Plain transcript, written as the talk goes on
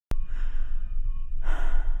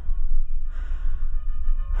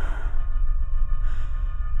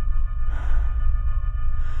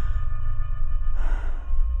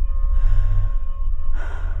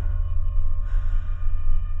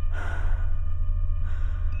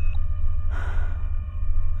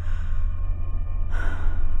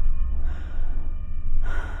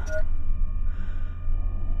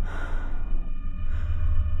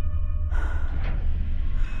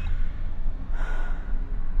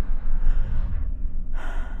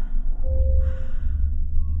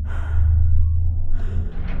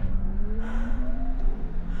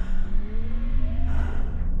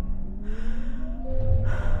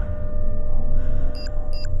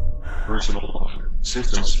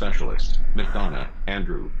System Specialist, McDonough,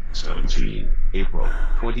 Andrew, 17, April,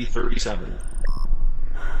 2037.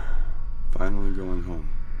 Finally going home.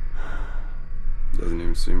 Doesn't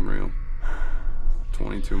even seem real.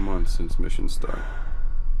 22 months since mission start.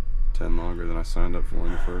 10 longer than I signed up for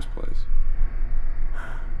in the first place.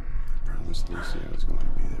 I promised Lucy I was going to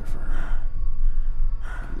be there for her.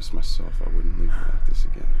 I promised myself I wouldn't leave her like this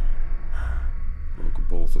again. Broke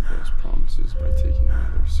both of those promises by taking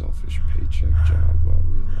another selfish paycheck job while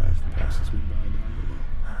real life passes me by down below.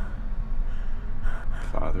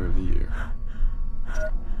 Father of the Year.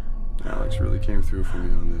 Alex really came through for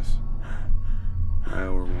me on this. I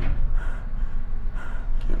owe her one.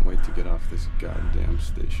 Can't wait to get off this goddamn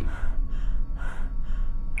station.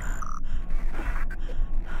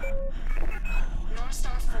 North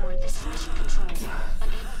Star 4, this is Mission Control.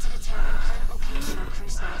 Unable to determine current location or crew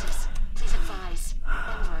status. Please advise.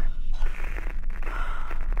 Over.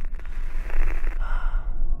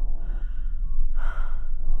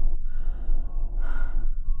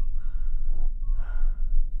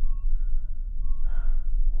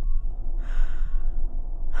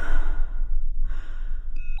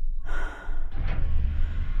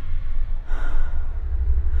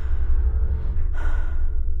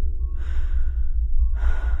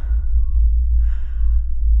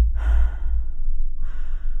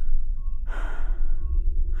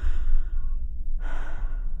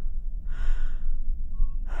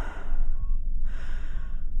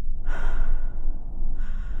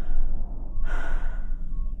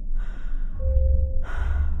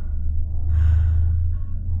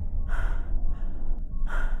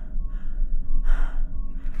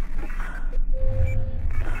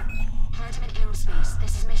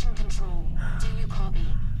 This is Mission Control. Do you copy?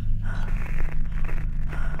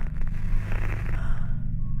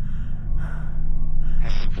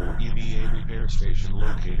 Head for EVA repair station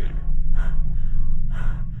located.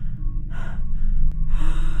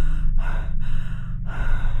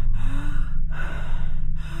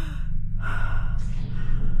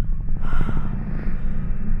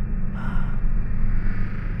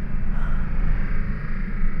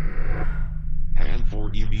 Hand for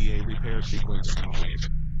EVA repair sequence complete.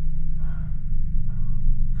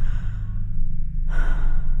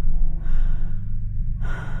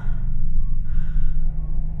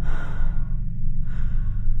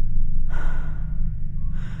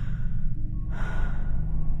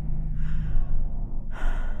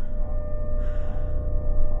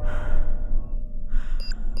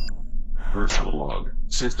 Personal log,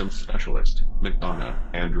 System Specialist, McDonough,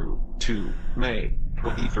 Andrew, 2, May,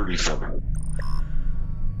 2037.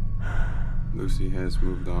 Lucy has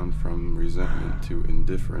moved on from resentment to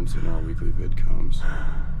indifference in our weekly vidcoms.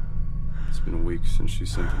 It's been a week since she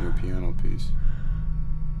sent a new piano piece.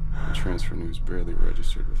 The transfer news barely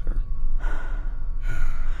registered with her.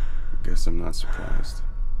 I guess I'm not surprised.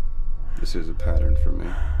 This is a pattern for me.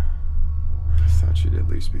 I thought she'd at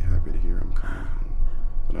least be happy to hear I'm coming home,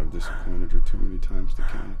 but I've disappointed her too many times to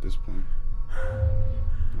count at this point.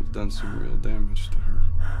 I've done some real damage to her,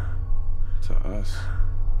 to us,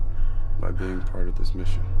 by being part of this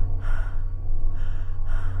mission.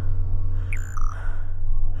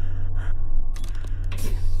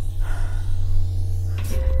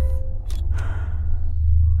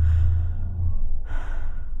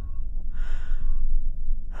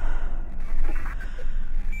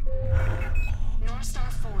 North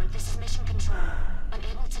Star 4, this is Mission Control.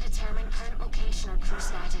 Unable to determine current location or crew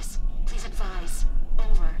status. Please advise.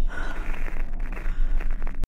 Over.